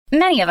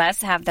Many of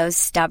us have those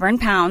stubborn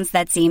pounds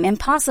that seem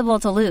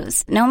impossible to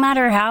lose, no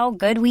matter how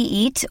good we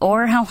eat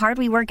or how hard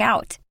we work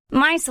out.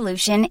 My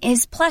solution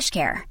is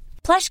PlushCare.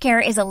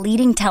 PlushCare is a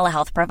leading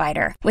telehealth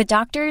provider with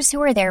doctors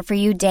who are there for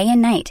you day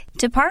and night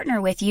to partner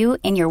with you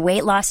in your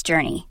weight loss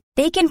journey.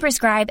 They can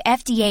prescribe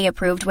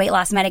FDA-approved weight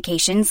loss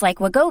medications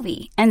like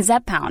Wegovy and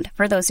Zepbound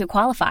for those who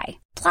qualify.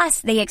 Plus,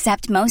 they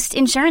accept most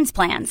insurance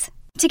plans.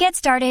 To get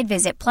started,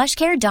 visit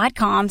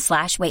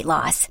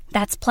plushcare.com/weightloss.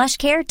 That's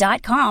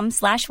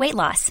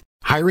plushcare.com/weightloss.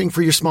 Hiring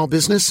for your small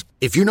business?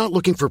 If you're not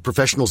looking for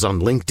professionals on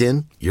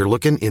LinkedIn, you're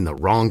looking in the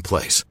wrong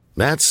place.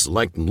 That's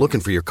like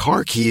looking for your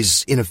car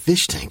keys in a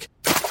fish tank.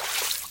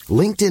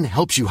 LinkedIn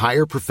helps you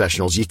hire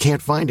professionals you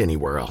can't find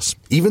anywhere else,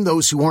 even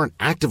those who aren't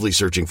actively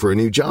searching for a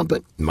new job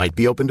but might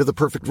be open to the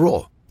perfect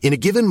role. In a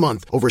given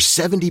month, over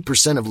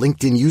 70% of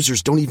LinkedIn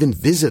users don't even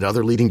visit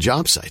other leading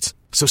job sites.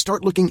 So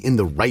start looking in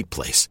the right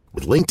place.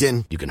 With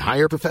LinkedIn, you can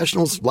hire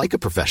professionals like a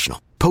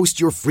professional. Post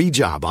your free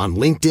job on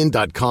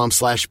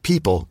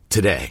linkedin.com/people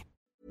today.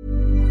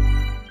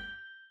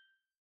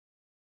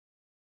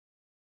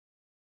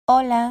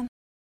 Hola,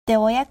 te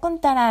voy a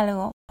contar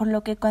algo por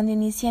lo que cuando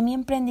inicié mi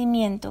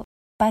emprendimiento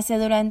pasé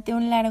durante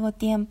un largo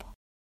tiempo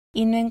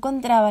y no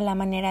encontraba la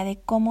manera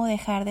de cómo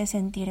dejar de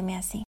sentirme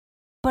así.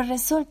 Pues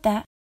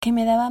resulta que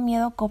me daba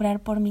miedo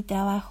cobrar por mi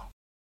trabajo,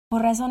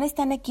 por razones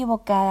tan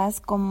equivocadas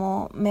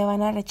como me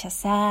van a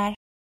rechazar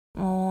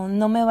o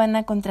no me van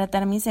a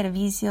contratar mis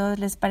servicios,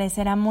 les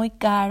parecerá muy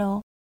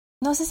caro.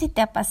 No sé si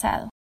te ha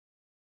pasado.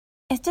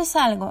 Esto es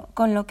algo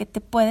con lo que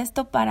te puedes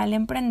topar al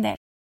emprender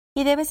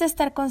y debes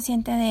estar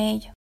consciente de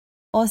ello,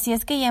 o si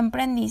es que ya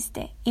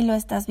emprendiste y lo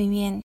estás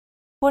viviendo.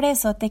 Por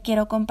eso te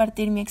quiero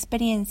compartir mi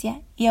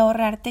experiencia y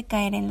ahorrarte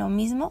caer en lo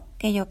mismo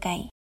que yo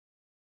caí.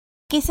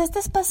 Quizás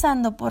estés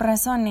pasando por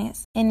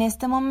razones en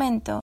este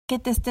momento que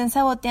te estén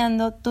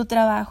saboteando tu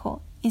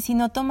trabajo y si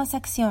no tomas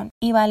acción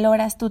y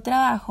valoras tu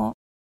trabajo,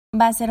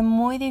 va a ser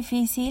muy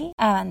difícil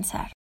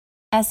avanzar.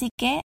 Así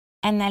que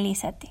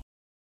analízate.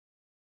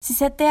 Si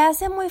se te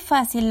hace muy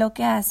fácil lo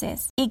que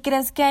haces y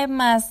crees que hay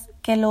más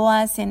que lo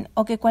hacen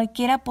o que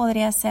cualquiera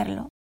podría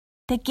hacerlo,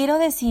 te quiero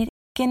decir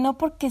que no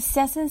porque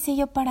sea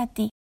sencillo para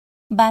ti,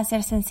 va a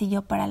ser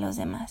sencillo para los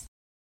demás.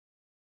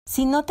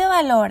 Si no te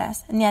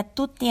valoras ni a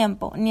tu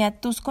tiempo ni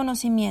a tus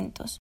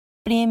conocimientos,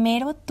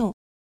 primero tú,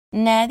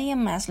 nadie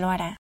más lo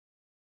hará.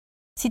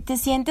 Si te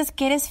sientes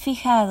que eres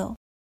fijado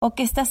o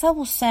que estás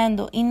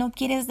abusando y no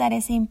quieres dar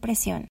esa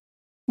impresión,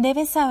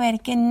 debes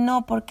saber que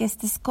no porque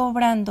estés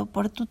cobrando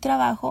por tu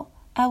trabajo,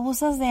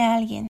 abusas de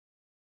alguien.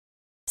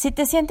 Si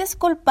te sientes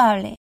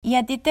culpable y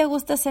a ti te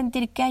gusta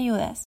sentir que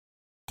ayudas,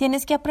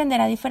 tienes que aprender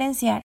a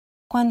diferenciar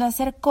cuando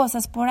hacer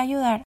cosas por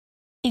ayudar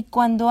y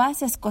cuando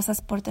haces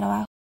cosas por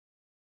trabajo.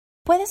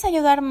 Puedes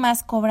ayudar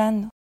más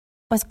cobrando,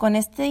 pues con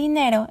este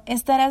dinero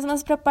estarás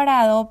más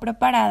preparado o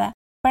preparada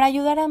para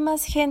ayudar a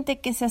más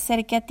gente que se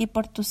acerque a ti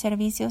por tus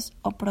servicios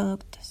o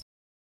productos.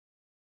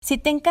 Si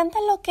te encanta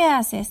lo que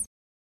haces,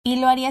 y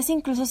lo harías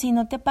incluso si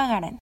no te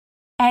pagaran,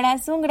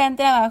 harás un gran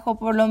trabajo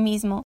por lo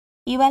mismo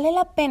y vale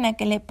la pena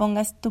que le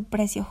pongas tu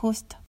precio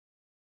justo.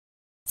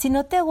 Si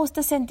no te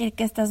gusta sentir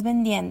que estás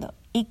vendiendo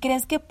y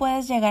crees que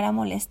puedes llegar a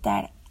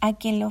molestar a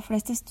quien le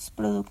ofreces tus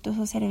productos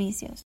o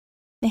servicios,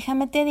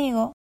 déjame te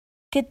digo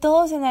que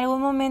todos en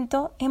algún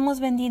momento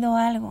hemos vendido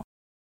algo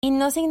y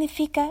no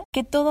significa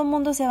que todo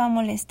mundo se va a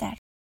molestar.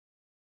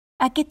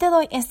 Aquí te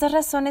doy estas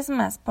razones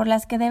más por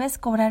las que debes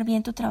cobrar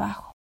bien tu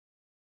trabajo.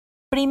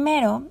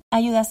 Primero,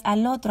 ayudas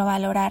al otro a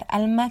valorar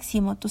al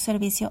máximo tu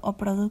servicio o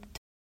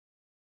producto.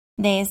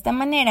 De esta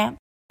manera,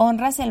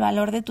 honras el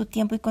valor de tu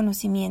tiempo y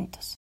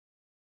conocimientos.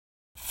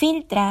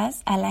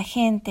 Filtras a la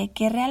gente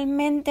que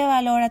realmente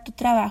valora tu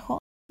trabajo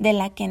de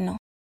la que no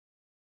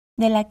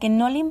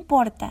le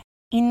importa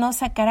y no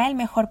sacará el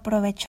mejor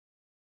provecho.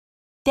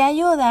 Te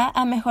ayuda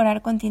a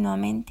mejorar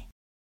continuamente.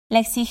 La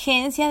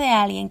exigencia de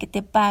alguien que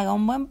te paga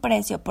un buen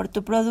precio por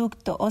tu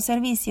producto o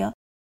servicio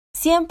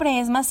siempre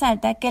es más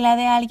alta que la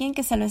de alguien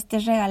que se lo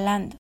estés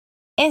regalando.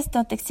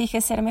 Esto te exige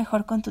ser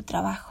mejor con tu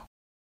trabajo.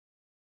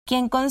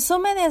 Quien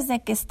consume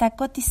desde que está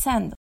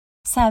cotizando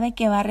sabe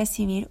que va a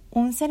recibir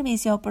un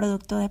servicio o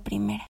producto de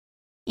primera.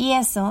 Y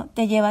eso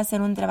te lleva a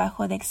hacer un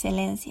trabajo de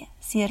excelencia,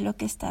 si es lo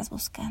que estás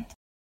buscando.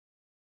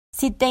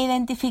 Si te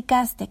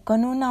identificaste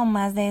con una o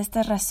más de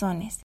estas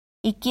razones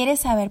y quieres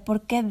saber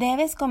por qué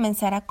debes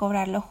comenzar a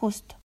cobrar lo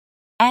justo,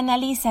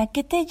 analiza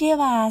qué te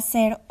lleva a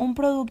hacer un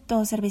producto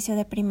o servicio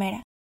de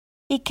primera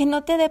y que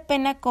no te dé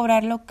pena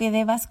cobrar lo que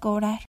debas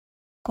cobrar.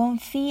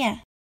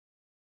 Confía.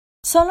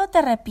 Solo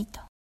te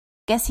repito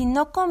que si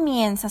no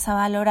comienzas a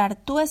valorar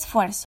tu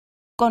esfuerzo,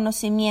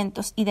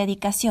 conocimientos y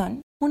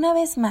dedicación, una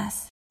vez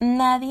más,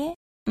 nadie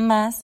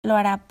más lo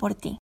hará por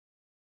ti.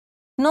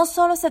 No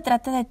solo se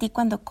trata de ti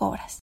cuando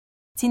cobras,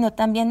 sino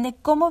también de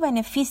cómo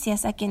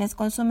beneficias a quienes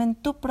consumen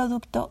tu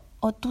producto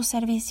o tu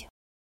servicio.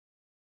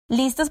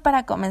 ¿Listos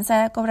para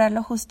comenzar a cobrar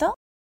lo justo?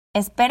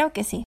 Espero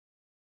que sí.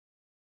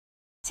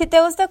 Si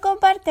te gustó,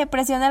 comparte,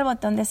 presiona el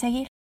botón de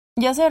seguir.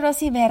 Yo soy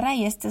Rosy Berra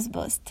y esto es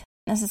Boost.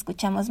 Nos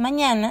escuchamos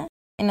mañana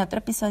en otro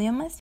episodio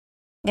más.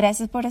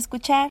 Gracias por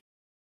escuchar.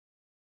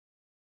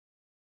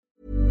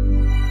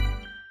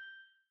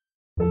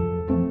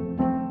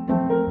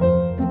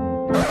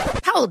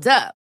 Hold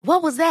up.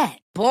 What was that?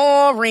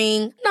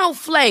 Boring. No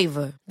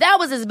flavor. That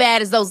was as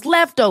bad as those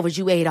leftovers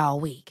you ate all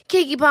week.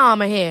 Keke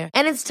Palmer here,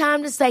 and it's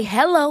time to say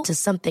hello to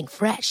something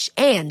fresh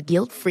and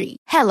guilt-free.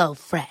 Hello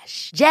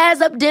Fresh.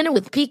 Jazz up dinner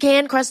with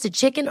pecan-crusted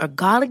chicken or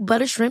garlic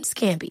butter shrimp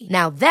scampi.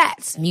 Now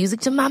that's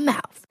music to my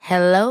mouth.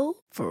 Hello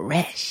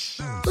Fresh.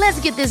 Let's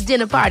get this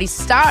dinner party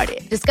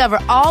started. Discover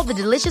all the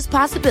delicious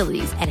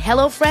possibilities at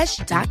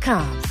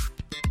hellofresh.com.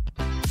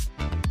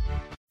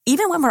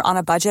 Even when we're on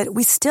a budget,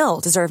 we still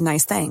deserve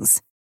nice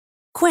things.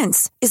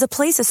 Quince is a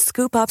place to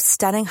scoop up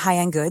stunning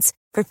high-end goods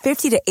for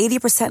 50 to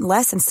 80%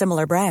 less than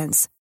similar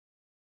brands.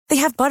 They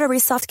have buttery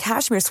soft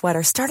cashmere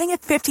sweaters starting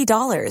at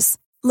 $50,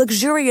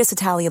 luxurious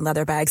Italian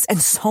leather bags, and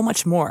so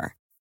much more.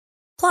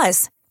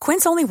 Plus,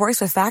 Quince only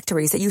works with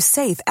factories that use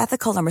safe,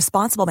 ethical, and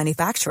responsible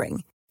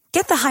manufacturing.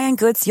 Get the high-end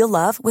goods you'll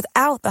love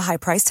without the high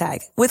price tag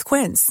with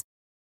Quince.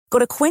 Go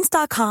to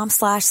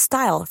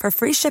quince.com/style for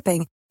free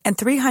shipping and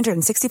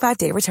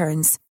 365-day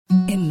returns.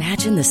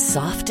 Imagine the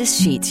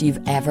softest sheets you've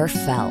ever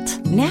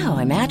felt. Now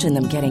imagine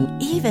them getting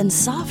even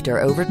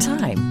softer over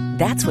time.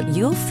 That's what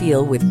you'll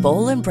feel with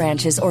Boll &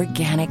 Branch's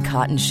organic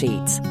cotton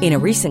sheets. In a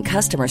recent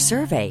customer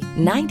survey,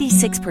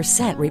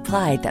 96%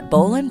 replied that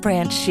Boll &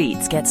 Branch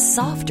sheets get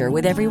softer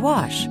with every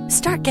wash.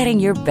 Start getting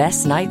your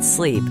best night's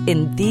sleep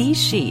in these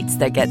sheets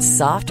that get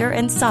softer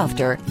and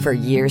softer for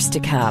years to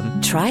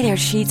come. Try their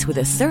sheets with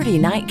a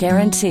 30-night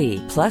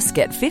guarantee. Plus,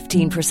 get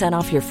 15%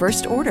 off your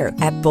first order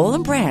at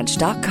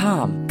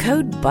bollandbranch.com.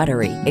 Code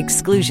BUTTERY.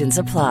 Exclusions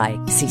apply.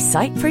 See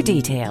site for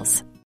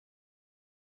details.